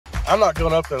I'm not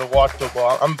going up there to watch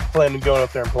football. I'm planning on going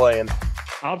up there and playing.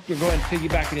 I'll go ahead and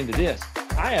piggyback it into this.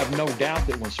 I have no doubt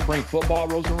that when spring football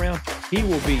rolls around, he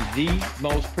will be the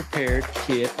most prepared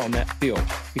kid on that field.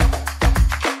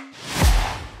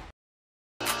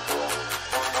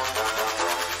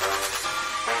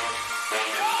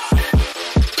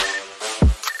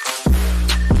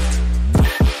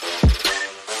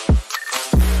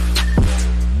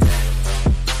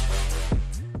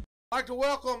 I'd like to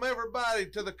welcome everybody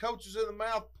to the Coaches in the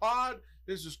Mouth pod.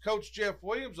 This is Coach Jeff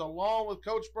Williams along with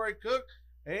Coach Bray Cook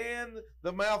and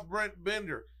the Mouth Brent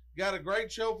Bender. Got a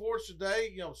great show for us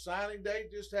today. You know, signing day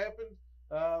just happened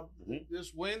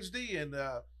this Wednesday, and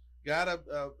got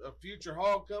a future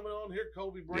Hog coming on here,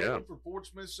 Kobe Branham from Fort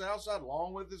Smith Southside,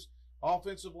 along with his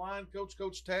offensive line coach,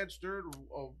 Coach Tad Stewart,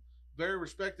 a very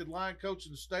respected line coach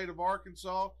in the state of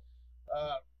Arkansas.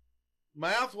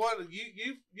 Mouth, what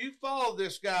you followed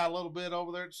this guy a little bit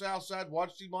over there at Southside,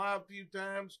 watched him live a few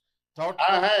times, talked to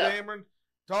Coach Cameron.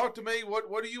 Talk to me.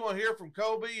 What do you want to hear from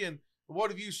Kobe, and what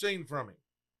have you seen from him?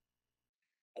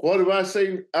 What have I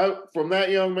seen from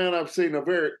that young man? I've seen a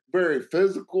very, very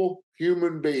physical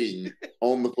human being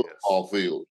on the football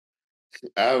field.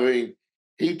 I mean,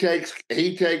 he takes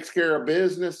care of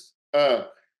business.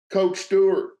 Coach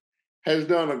Stewart has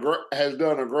done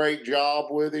a great job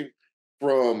with him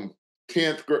from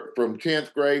 10th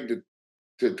grade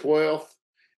to 12th,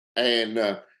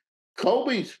 and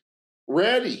Kobe's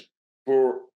ready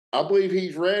for. I believe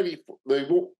he's ready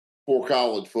for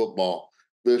college football.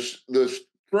 The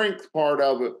strength part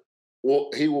of it,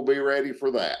 he will be ready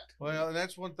for that. Well, and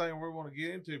that's one thing we want to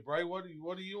get into. Bray, what do you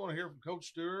want to hear from Coach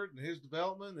Stewart and his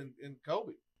development and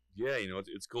Kobe? Yeah, you know,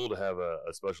 it's cool to have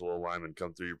a special alignment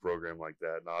come through your program like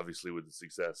that, and obviously with the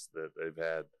success that they've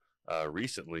had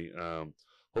recently,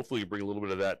 hopefully you bring a little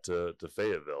bit of that to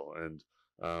Fayetteville. And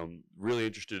really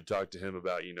interested to talk to him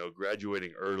about, you know,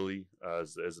 graduating early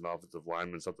as an offensive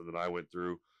lineman, something that I went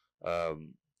through.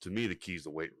 To me, the key is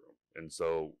the weight room. And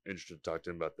so interested to talk to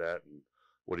him about that and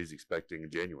what he's expecting in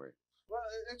January. Well,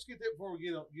 let's get that before we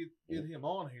get him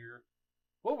on here.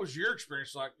 What was your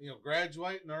experience like, you know,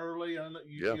 graduating early? I know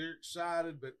you're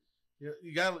excited, but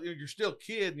you're still a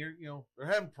kid, and they're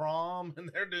having prom and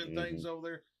they're doing things over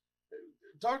there.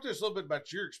 Talk to us a little bit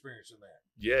about your experience in that.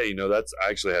 Yeah, you know, I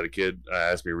actually had a kid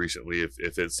ask me recently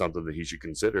if it's something that he should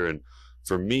consider. And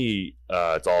for me,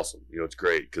 it's awesome. You know, it's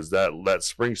great because that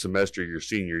spring semester, your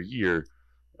senior year,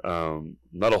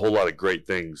 not a whole lot of great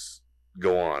things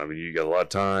go on. I mean, you got a lot of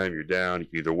time, you're down, you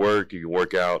can either work, you can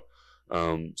work out.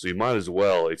 So you might as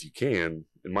well, if you can,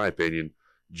 in my opinion,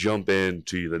 jump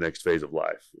into the next phase of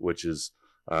life, which is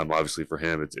obviously for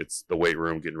him, it's the weight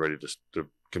room, getting ready to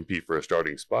compete for a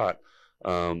starting spot.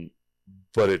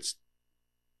 But it's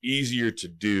easier to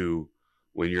do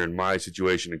when you're in my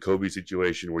situation and Kobe's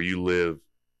situation where you live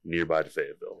nearby to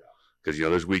Fayetteville. Because, you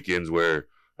know, there's weekends where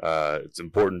it's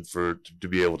important to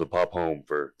be able to pop home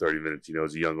for 30 minutes, you know,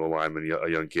 as a young lineman, a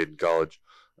young kid in college.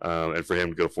 And for him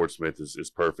to go to Fort Smith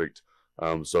is perfect.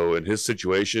 So in his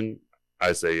situation,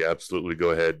 I say absolutely go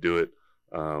ahead, do it.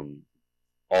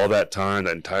 All that time,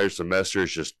 that entire semester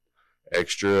is just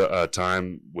extra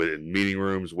time within meeting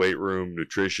rooms, weight room,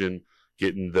 nutrition,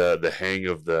 getting the hang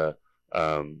of the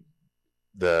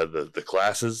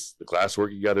classes, the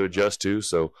classwork you got to adjust to.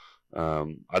 So I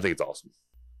think it's awesome.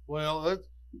 Well,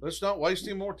 let's not waste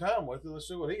any more time with it. Let's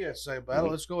see what he has to say about it.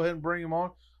 Let's go ahead and bring him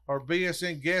on. Our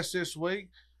BSN guest this week,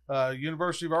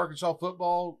 University of Arkansas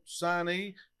football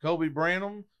signee, Kobe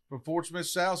Branham from Fort Smith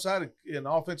Southside, and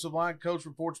offensive line coach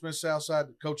from Fort Smith Southside,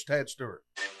 Coach Tad Stewart.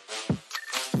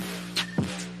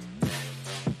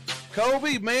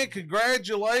 Kobe, man,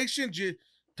 congratulations. You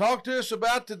talk to us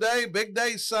about today, big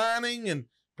day signing, and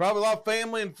probably a lot of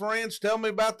family and friends. Tell me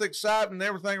about the excitement and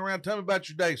everything around. Tell me about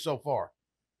your day so far.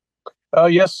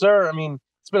 Yes, sir. I mean,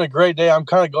 it's been a great day. I'm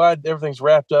kind of glad everything's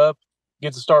wrapped up.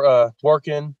 Get to start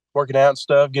working out and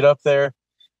stuff, get up there,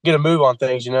 get a move on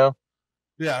things, you know?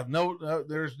 Yeah,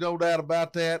 there's no doubt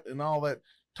about that and all that.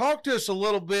 Talk to us a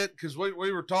little bit, because we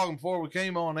were talking before we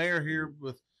came on air here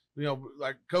with, you know,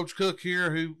 like Coach Cook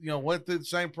here, who, you know, went through the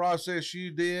same process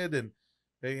you did. And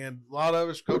a lot of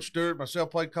us, Coach Stewart,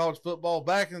 myself, played college football.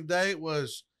 Back in the day, it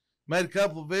was made a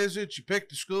couple of visits, you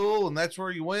picked a school, and that's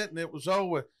where you went, and it was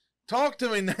over. Talk to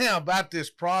me now about this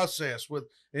process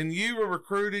and you were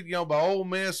recruited, you know, by Ole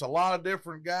Miss, a lot of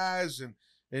different guys, and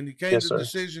you came to the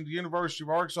decision to the University of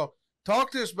Arkansas.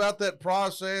 Talk to us about that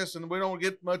process, and we don't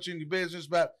get much in your business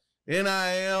about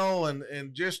NIL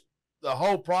and just the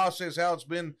whole process, how it's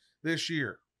been this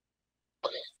year.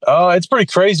 It's pretty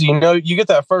crazy. You know, you get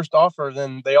that first offer,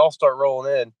 then they all start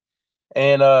rolling in.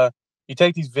 And you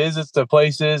take these visits to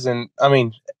places, and, I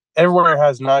mean, everywhere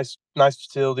has nice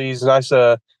facilities, nice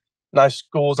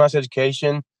schools, nice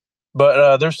education.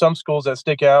 But there's some schools that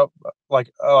stick out,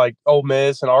 like Ole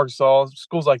Miss and Arkansas,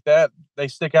 schools like that. They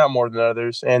stick out more than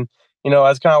others, and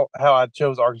that's kind of how I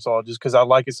chose Arkansas, just because I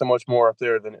like it so much more up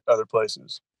there than other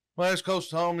places. Well, that's close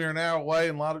to home. You're an hour away,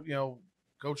 and a lot of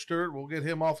Coach Stewart. We'll get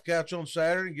him off the couch on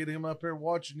Saturday and get him up here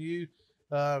watching you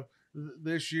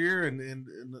this year, and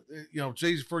it's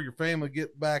easy for your family to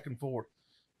get back and forth.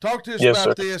 Talk to us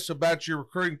about this, about your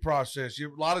recruiting process. A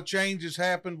lot of changes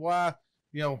happened. Why,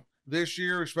 this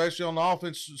year, especially on the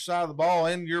offensive side of the ball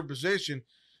and your position.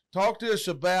 Talk to us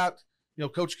about,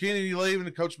 Coach Kennedy leaving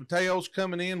and Coach Mateos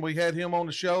coming in. We had him on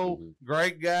the show. Mm-hmm.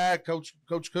 Great guy. Coach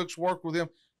Cook's worked with him.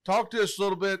 Talk to us a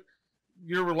little bit,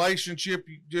 your relationship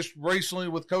just recently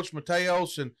with Coach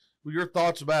Mateos and your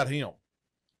thoughts about him.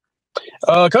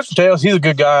 Coach Mateos, he's a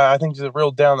good guy. I think he's a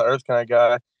real down-to-earth kind of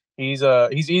guy. He's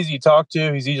easy to talk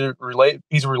to. He's he's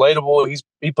relatable.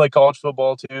 He played college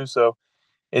football too, so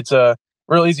it's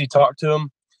real easy to talk to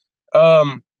him.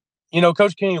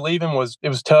 Coach Kenny leaving was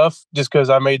tough just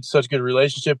because I made such a good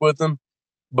relationship with him.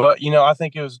 But I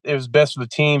think it was best for the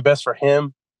team, best for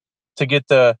him to get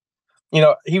the.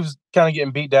 He was kind of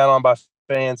getting beat down on by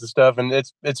fans and stuff, and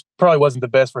it's probably wasn't the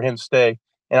best for him to stay.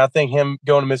 And I think him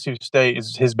going to Mississippi State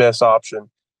is his best option.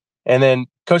 And then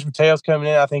Coach Mateos coming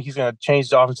in, I think he's going to change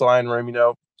the offensive line room,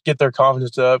 get their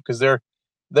confidence up, because their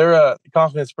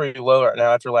confidence is pretty low right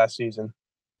now after last season.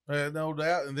 No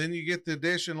doubt. And then you get the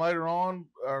addition later on,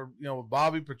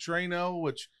 Bobby Petrino,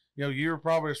 which, you were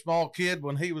probably a small kid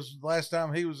when last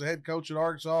time he was the head coach at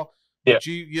Arkansas. But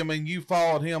yeah. you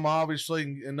followed him obviously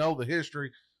and know the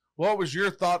history. What was your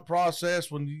thought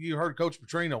process when you heard Coach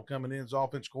Petrino coming in as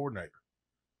offense coordinator?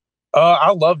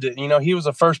 I loved it. He was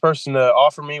the first person to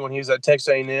offer me when he was at Texas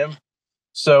A&M.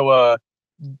 So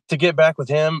to get back with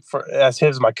him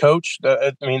as my coach,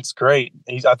 it's great.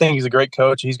 I think he's a great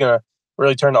coach. He's going to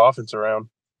really turn the offense around.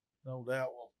 No doubt.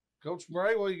 Well, Coach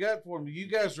Bray, what you got for me? You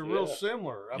guys are real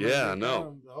similar. I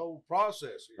know. The whole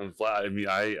process here. I'm flat.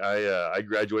 I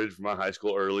graduated from my high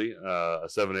school early, a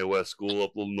 7A West school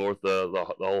up a little north of the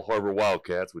whole Harbor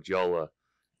Wildcats, which y'all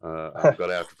I've got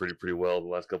after pretty well the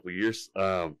last couple of years.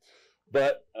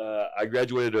 But I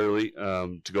graduated early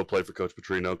to go play for Coach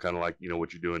Petrino, kind of like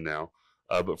what you're doing now.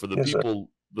 But for the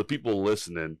people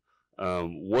listening,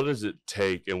 what does it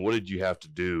take, and what did you have to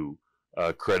do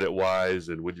credit wise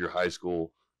and with your high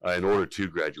school in order to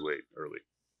graduate early?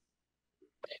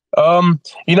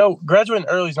 Graduating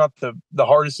early is not the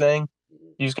hardest thing.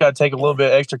 You just got to take a little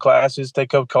bit extra classes,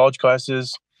 take up college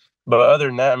classes. But other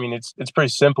than that, it's pretty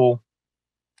simple.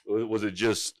 Was it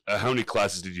just how many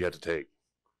classes did you have to take?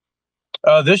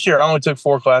 This year I only took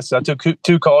 4 classes. I took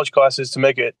 2 college classes to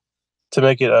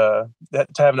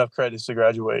have enough credits to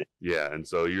graduate. Yeah, and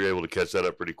so you're able to catch that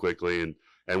up pretty quickly.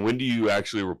 And when do you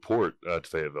actually report to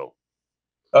Fayetteville?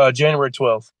 January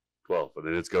 12th. 12th, and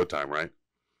then it's go time, right?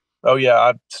 Oh yeah,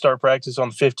 I start practice on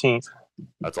the 15th.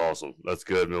 That's awesome. That's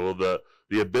good, man. Well,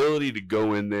 the ability to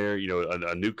go in there,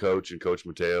 a new coach and Coach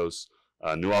Mateos,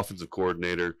 a new offensive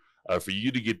coordinator. For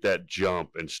you to get that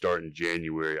jump and start in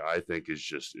January, I think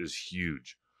is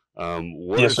huge.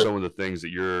 What are some of the things that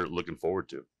you're looking forward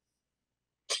to?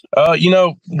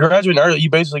 Graduating early, you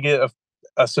basically get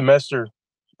a semester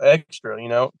extra.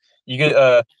 You get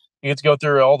to go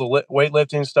through all the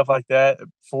weightlifting and stuff like that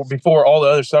before all the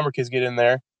other summer kids get in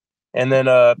there, and then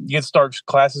you get to start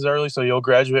classes early, so you'll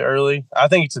graduate early. I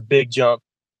think it's a big jump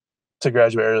to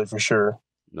graduate early for sure.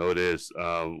 No, it is.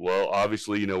 Well,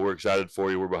 obviously, we're excited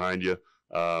for you. We're behind you.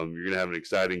 You're going to have an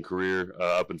exciting career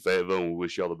up in Fayetteville, and we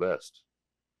wish you all the best.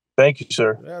 Thank you,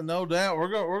 sir. Yeah, no doubt. We're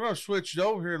going to switch it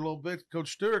over here a little bit.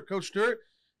 Coach Stewart,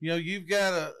 you've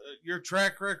got your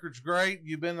track record's great.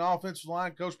 You've been an offensive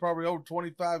line coach probably over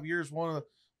 25 years, one of the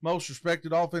most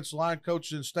respected offensive line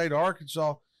coaches in the state of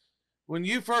Arkansas. When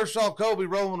you first saw Kobe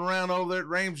rolling around over there at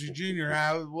Ramsey Junior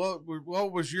High,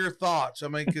 what was your thoughts?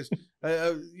 Because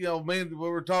we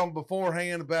were talking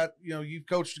beforehand about you've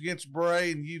coached against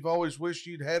Bray, and you've always wished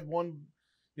you'd had one,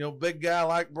 big guy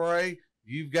like Bray.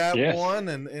 You've got one,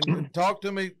 and talk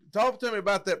to me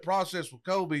about that process with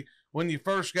Kobe when you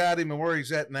first got him and where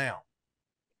he's at now.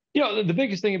 The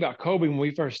biggest thing about Kobe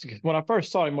when I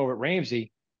first saw him over at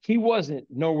Ramsey, he wasn't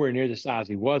nowhere near the size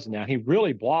he was now. He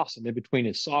really blossomed in between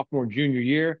his sophomore and junior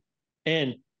year.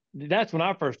 And that's when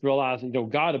I first realized,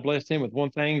 God had blessed him with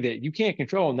one thing that you can't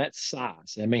control, and that's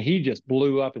size. He just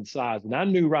blew up in size. And I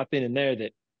knew right then and there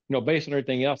that, based on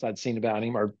everything else I'd seen about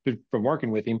him or from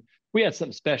working with him, we had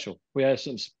something special. We had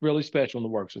something really special in the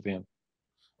works with him.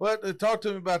 Well, talk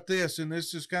to me about this, and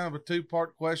this is kind of a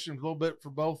 2-part question, a little bit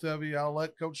for both of you. I'll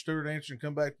let Coach Stewart answer and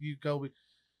come back to you, Kobe.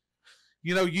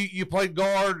 you played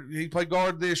guard. He played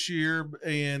guard this year,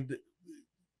 and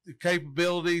the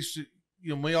capabilities.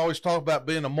 We always talk about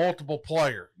being a multiple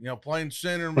player. Playing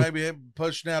center, maybe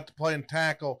pushing out to playing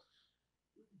tackle.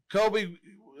 Kobe,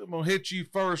 I'm gonna hit you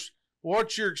first.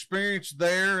 What's your experience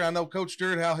there? I know Coach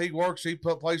Stewart, how he works. He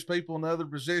plays people in other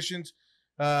positions.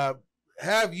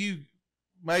 Have you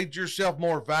made yourself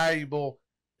more valuable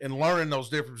in learning those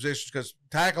different positions? Because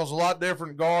tackle's a lot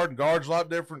different guard, and guard's a lot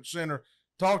different center.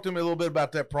 Talk to me a little bit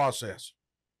about that process.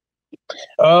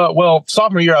 Well,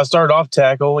 sophomore year I started off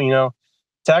tackle.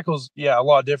 Tackle's a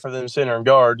lot different than center and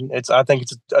guard. I think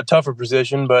it's a tougher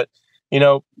position, but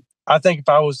I think if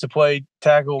I was to play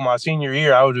tackle my senior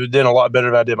year, I would have done a lot better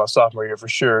than I did my sophomore year for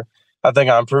sure. I think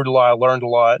I improved a lot. I learned a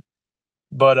lot.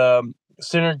 But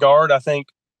center and guard, I think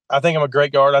I'm a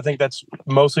great guard. I think that's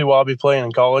mostly what I'll be playing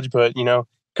in college. But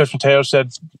Coach Mateo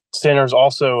said center is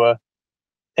also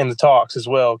in the talks as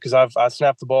well, because I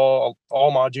snapped the ball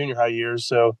all my junior high years,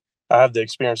 so I have the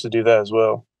experience to do that as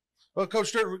well. Well, Coach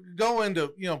Stewart, go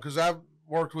into because I've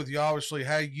worked with you, obviously,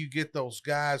 how you get those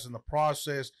guys in the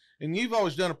process. And you've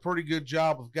always done a pretty good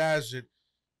job of guys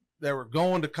that were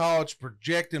going to college,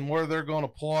 projecting where they're going to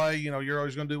play. You're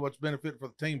always going to do what's benefit for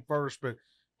the team first, but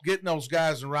getting those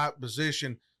guys in the right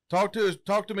position. Talk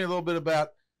to me a little bit about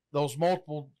those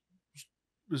multiple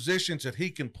positions that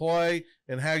he can play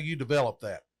and how you develop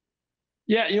that.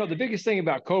 Yeah, the biggest thing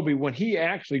about Kobe, when he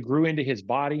actually grew into his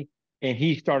body and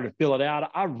he started to fill it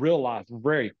out, I realized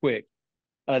very quick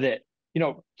that,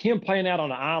 him playing out on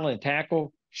the island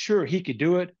tackle, sure, he could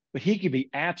do it, but he could be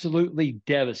absolutely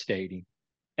devastating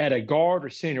at a guard or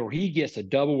center where he gets a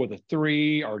double with a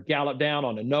 3 or gallop down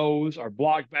on the nose or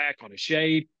block back on a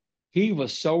shade. He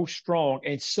was so strong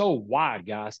and so wide,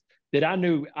 guys, that I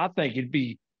think it'd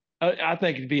be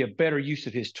a better use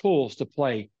of his tools to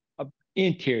play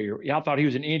interior. I thought he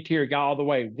was an interior guy all the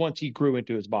way once he grew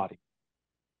into his body.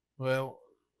 Well,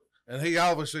 and he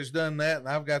obviously has done that, and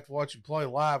I've got to watch him play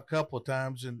live a couple of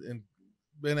times and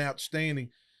been outstanding.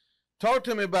 Talk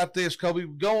to me about this, Kobe.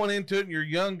 Going into it, and you're a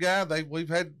young guy.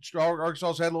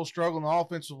 Arkansas's had a little struggle in the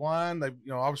offensive line. They,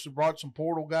 obviously brought some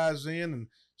portal guys in, and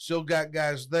still got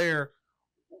guys there.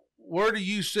 Where do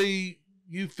you see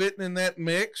you fitting in that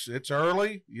mix? It's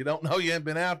early. You don't know. You haven't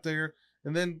been out there.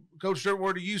 And then, Coach Stewart,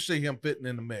 where do you see him fitting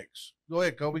in the mix? Go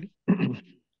ahead, Kobe.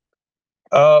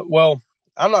 Well,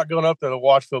 I'm not going up there to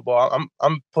watch football.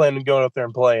 I'm planning on going up there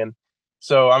and playing.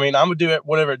 So, I'm going to do it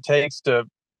whatever it takes to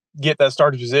get that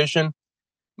starting position.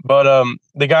 But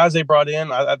the guys they brought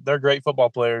in, they're great football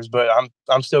players, but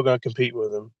I'm still going to compete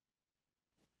with them.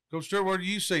 Coach Stewart, where do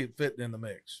you see it fitting in the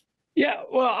mix? Yeah,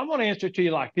 well, I'm going to answer it to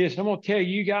you like this. I'm going to tell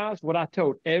you guys what I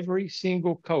told every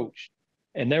single coach,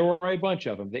 and there were a bunch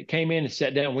of them that came in and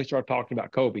sat down and we started talking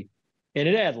about Kobe. And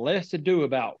it had less to do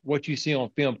about what you see on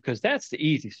film, because that's the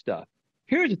easy stuff.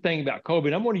 Here's the thing about Kobe,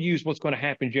 and I'm going to use what's going to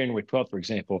happen January 12th, for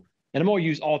example, and I'm going to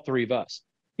use all three of us.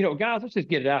 Guys, let's just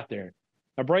get it out there.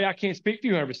 Now, Bray, I can't speak for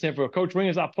you 100%, but Coach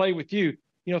Williams, I play with you.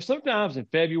 Sometimes in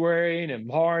February and in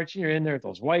March, you're in there at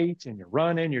those weights and you're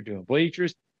running, you're doing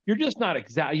bleachers. You're just not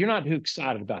you're not too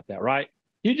excited about that, right?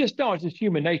 You just don't. It's just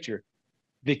human nature.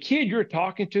 The kid you're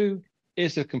talking to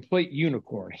is a complete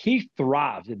unicorn. He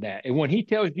thrives in that. And when he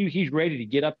tells you he's ready to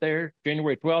get up there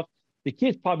January 12th, the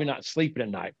kid's probably not sleeping at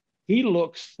night. He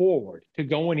looks forward to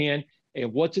going in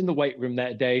and what's in the weight room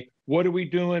that day. What are we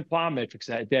doing plyometrics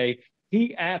that day?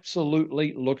 He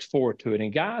absolutely looks forward to it.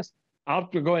 And guys, I'll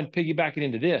go ahead and piggyback it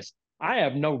into this. I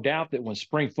have no doubt that when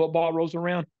spring football rolls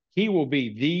around, he will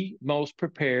be the most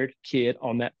prepared kid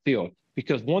on that field.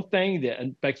 Because one thing that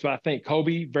makes what I think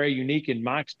Kobe very unique in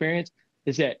my experience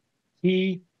is that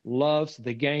he loves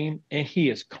the game and he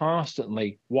is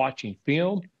constantly watching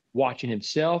film, watching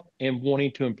himself, and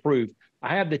wanting to improve.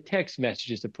 I have the text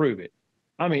messages to prove it.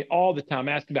 All the time,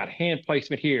 asking about hand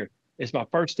placement here. It's my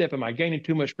first step. Am I gaining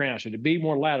too much ground? Should it be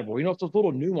more lateral? It's those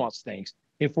little nuanced things.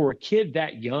 And for a kid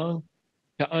that young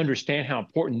to understand how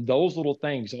important those little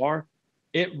things are,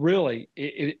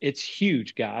 it's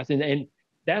huge, guys. And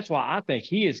that's why I think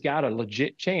he has got a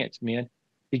legit chance, man,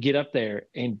 to get up there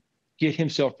and get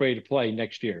himself ready to play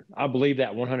next year. I believe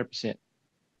that 100%. And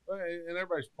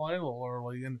everybody's playing a little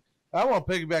early. And I want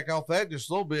to piggyback off that just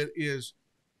a little bit is,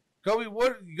 Kobe,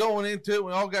 what are you going into it?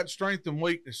 We all got strengths and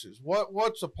weaknesses.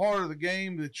 What's a part of the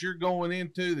game that you're going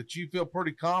into that you feel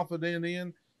pretty confident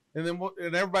in? And then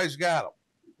and everybody's got them.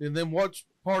 And then what's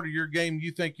part of your game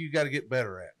you think you got to get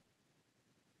better at?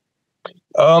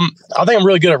 I think I'm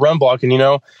really good at run blocking,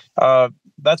 I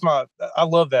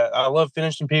love that. I love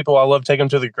finishing people. I love taking them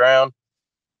to the ground.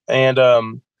 And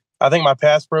I think my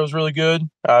pass pro is really good.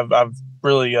 I've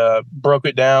really broke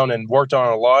it down and worked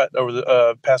on it a lot over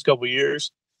the past couple of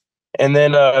years. And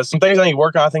then some things I need to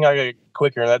work on. I think I got to get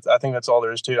quicker, and I think that's all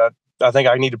there is to it. I think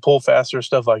I need to pull faster,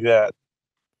 stuff like that.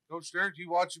 Coach Stewart, you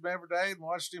watch him every day and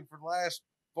watched him for the last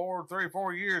 3 or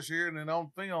 4 years here, and then on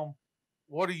film,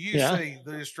 what do you see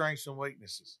his strengths and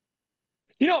weaknesses?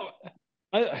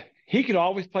 He could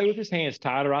always play with his hands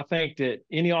tighter. I think that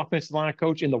any offensive line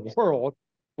coach in the world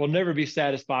will never be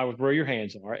satisfied with where your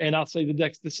hands are. And I'll say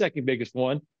the second biggest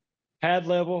one, pad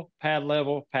level, pad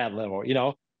level, pad level,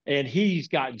 and he's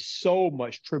gotten so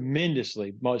much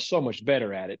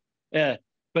better at it.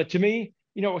 But to me,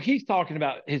 he's talking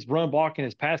about his run blocking,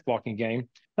 his pass blocking game.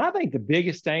 And I think the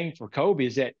biggest thing for Kobe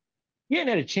is that he hadn't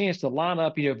had a chance to line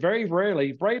up, very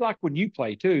rarely, very like when you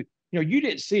play too. You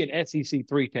didn't see an SEC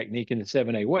 3 technique in the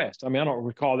 7A West. I mean, I don't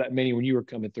recall that many when you were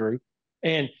coming through.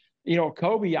 And,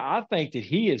 Kobe, I think that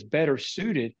he is better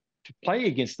suited to play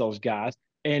against those guys.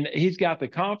 And he's got the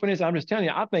confidence. I'm just telling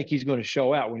you, I think he's going to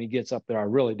show out when he gets up there. I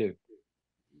really do.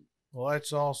 Well,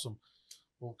 that's awesome.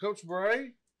 Well, Coach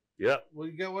Bray, yeah, what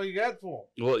you got for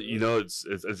him? Well, it's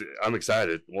I'm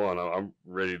excited. One, I'm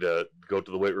ready to go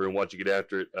to the weight room, watch you get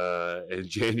after it in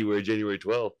January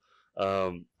 12th.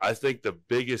 I think the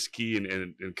biggest key,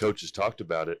 and Coach has talked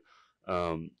about it,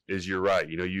 is you're right.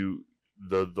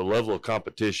 The level of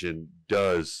competition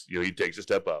does, he takes a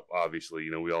step up, obviously,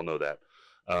 we all know that.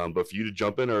 But for you to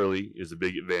jump in early is a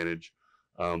big advantage.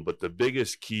 But the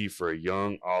biggest key for a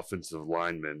young offensive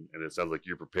lineman, and it sounds like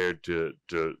you're prepared to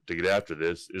get after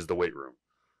this, is the weight room.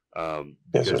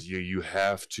 Because you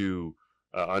have to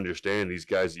understand these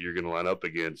guys that you're going to line up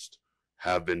against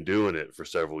have been doing it for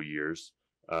several years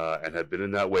and have been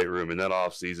in that weight room in that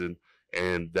off season,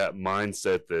 and that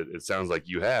mindset that it sounds like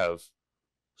you have,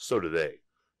 so do they.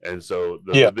 And so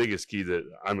the biggest key that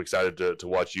I'm excited to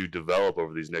watch you develop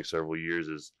over these next several years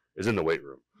is in the weight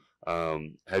room.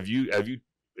 Have you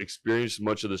experienced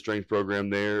much of the strength program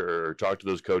there, or talked to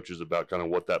those coaches about kind of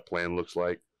what that plan looks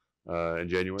like in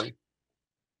January?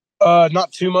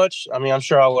 Not too much. I mean, I'm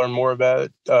sure I'll learn more about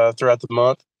it throughout the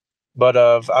month. But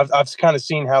I've kind of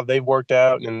seen how they've worked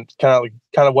out and kind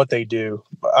of what they do.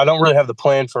 I don't really have the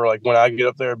plan for like when I get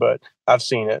up there, but I've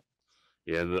seen it.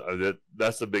 Yeah,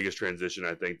 that's the biggest transition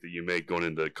I think that you make going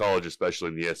into college, especially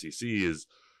in the SEC, is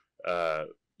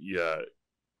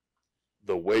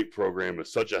the weight program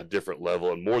is such a different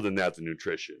level, and more than that, the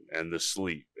nutrition and the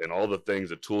sleep and all the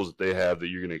things, the tools that they have that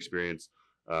you're going to experience.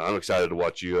 I'm excited to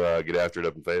watch you get after it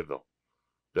up in Fayetteville.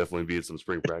 Definitely be at some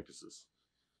spring practices.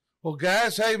 Well,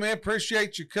 guys, hey, man,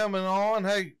 appreciate you coming on.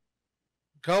 Hey,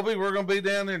 Kobe, we're going to be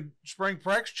down there in spring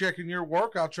practice checking your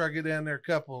work. I'll try to get down there a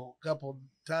couple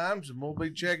times, and we'll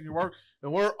be checking your work.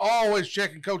 And we're always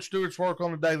checking Coach Stewart's work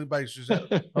on a daily basis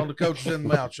on the Coaches in the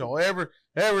Mouth show. Every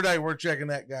day we're checking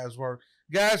that guy's work.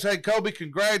 Guys, hey, Kobe,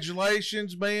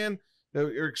 congratulations, man.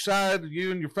 You're excited,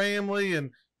 you and your family. And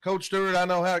Coach Stewart, I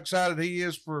know how excited he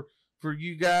is for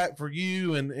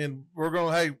you, and we're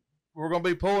going to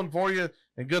be pulling for you,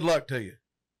 and good luck to you.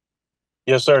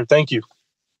 Yes, sir. Thank you.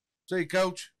 See you,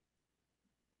 Coach.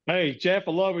 Hey, Jeff,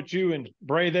 I love what you and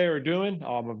Bray there are doing.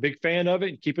 I'm a big fan of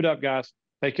it. Keep it up, guys.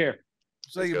 Take care.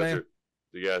 See you, man.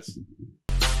 See you guys.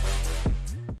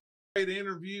 Great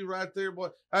interview right there, boy.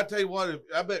 I tell you what,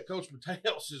 I bet Coach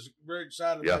Mateos is very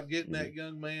excited about getting that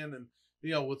young man. And,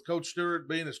 with Coach Stewart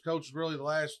being his coach really the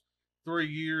last 3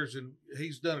 years, and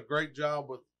he's done a great job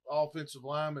with offensive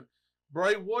linemen.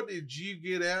 Bray, what did you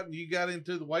get out, and you got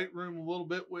into the weight room a little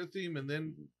bit with him and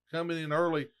then coming in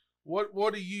early?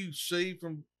 What do you see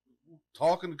from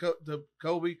talking to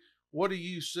Kobe? What do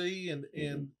you see,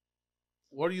 and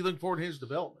what are you looking for in his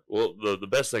development? Well, the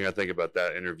best thing I think about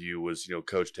that interview was,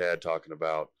 Coach Tad talking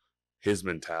about his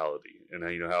mentality and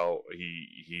how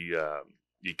he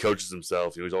coaches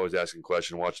himself. He's always asking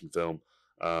questions, watching film,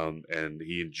 and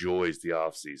he enjoys the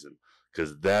off season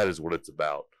because that is what it's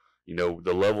about.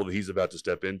 The level that he's about to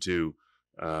step into,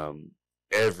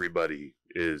 everybody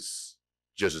is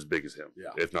just as big as him,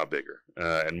 if not bigger,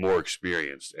 and more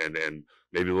experienced and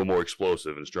maybe a little more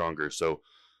explosive and stronger. So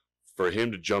for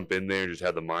him to jump in there and just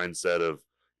have the mindset of,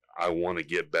 I want to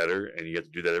get better, and you have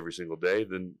to do that every single day,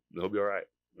 then he'll be all right.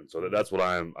 And so that's what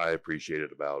I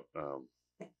appreciated about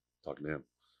talking to him.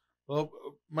 Well,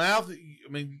 Mouth,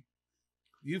 I mean,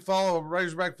 you follow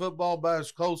Razorback football about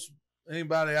as close as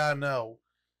anybody I know.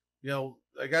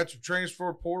 They got some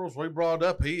transfer portals. We brought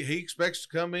up he expects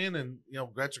to come in and,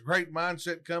 that's a great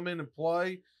mindset to come in and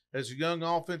play as a young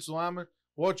offensive lineman.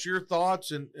 What's your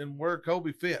thoughts and where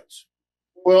Kobe fits?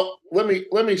 Well, let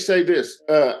me say this.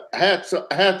 Hats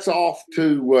off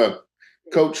to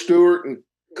Coach Stewart and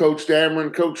Coach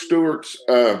Dameron. Coach Stewart's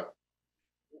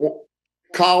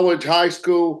college, high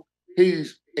school,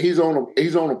 he's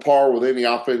on a par with any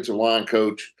offensive line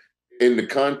coach in the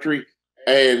country.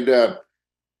 And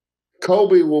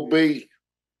Kobe will be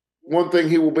one thing.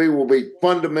 He will be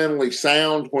fundamentally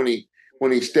sound when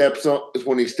he steps on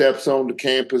the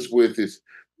campus with his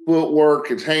footwork,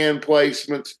 his hand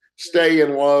placements,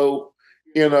 staying low.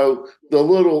 You know, the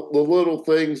little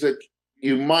things that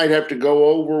you might have to go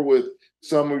over with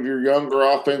some of your younger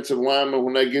offensive linemen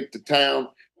when they get to town.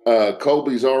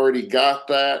 Kobe's already got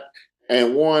that.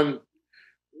 And one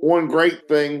great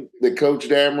thing that Coach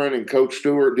Dameron and Coach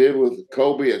Stewart did with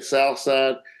Kobe at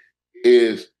Southside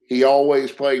is he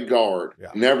always played guard. Yeah.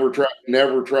 Never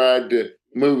tried to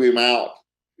move him out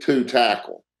to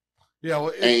tackle. Yeah,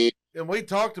 well, and we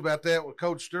talked about that with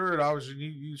Coach Stewart. Obviously,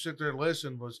 you sit there and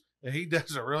listen. And he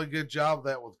does a really good job of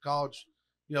that with college.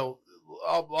 You know,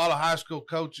 a lot of high school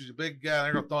coaches, a big guy,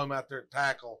 they're going to throw him out there at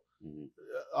tackle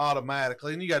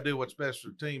automatically. And you got to do what's best for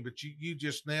the team. But you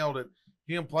just nailed it.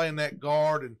 Him playing that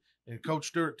guard and Coach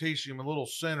Stewart teaching him a little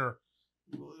center.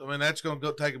 I mean, that's going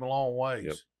to take him a long ways.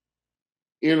 Yep.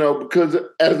 You know, because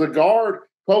as a guard,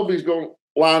 Kobe's going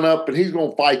to line up and he's going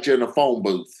to fight you in a phone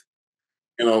booth.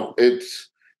 You know, it's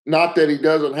not that he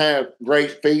doesn't have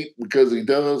great feet, because he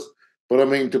does. But I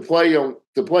mean, to play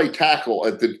tackle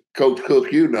at the Coach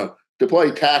Cook, you know, to play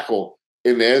tackle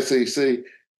in the SEC,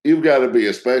 you've got to be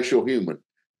a special human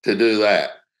to do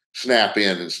that. Snap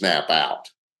in and snap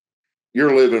out.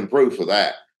 You're living proof of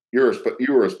that. You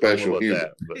were a special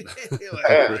human.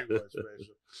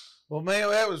 Well, man,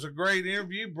 that was a great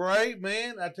interview, Bray.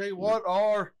 Man, I tell you what,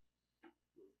 our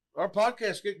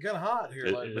podcast's getting kind of hot here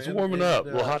lately. It's warming up, a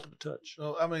little hot to the touch.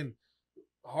 So, I mean,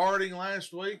 Harding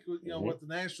last week, with the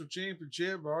national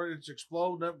championship, it's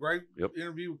exploding up. Great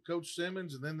interview with Coach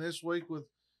Simmons, and then this week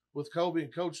with Kobe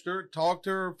and Coach Stewart. Talk to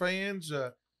our fans.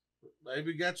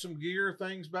 Maybe got some gear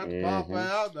things about to pop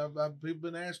out.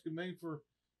 People been asking me for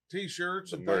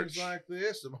T-shirts and things like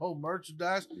this, some whole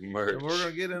merchandise. And we're going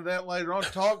to get into that later on.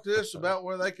 Talk to us about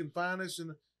where they can find us,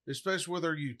 and especially with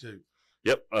our YouTube.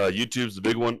 Yep, YouTube's the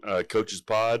big one. Coach's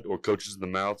Pod or Coaches in the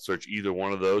Mouth. Search either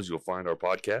one of those. You'll find our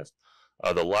podcast.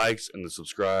 The likes and the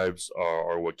subscribes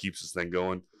are what keeps this thing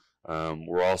going.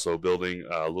 We're also building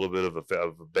a little bit of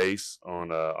a base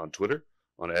on Twitter,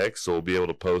 on X, so we'll be able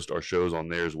to post our shows on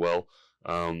there as well.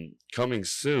 Coming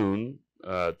soon,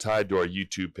 tied to our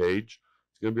YouTube page,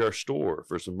 it's going to be our store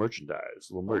for some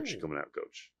merchandise, a little merch coming out,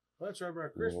 Coach. Well, that's right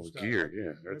about Christmas time.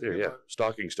 Gear, right there, yeah.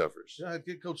 Stocking stuffers. Yeah, I'd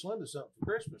get Coach Linda something for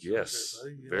Christmas. Yes,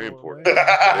 very important.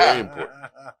 Very important.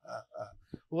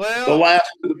 Well, the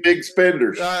last of the big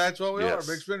spenders. That's what we are,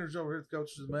 big spenders over here at the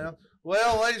Coach's Mouth.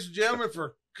 Well, ladies and gentlemen,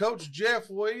 for Coach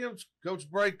Jeff Williams, Coach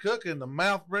Bray Cook, and the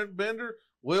Mouth Bender,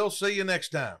 we'll see you next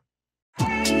time.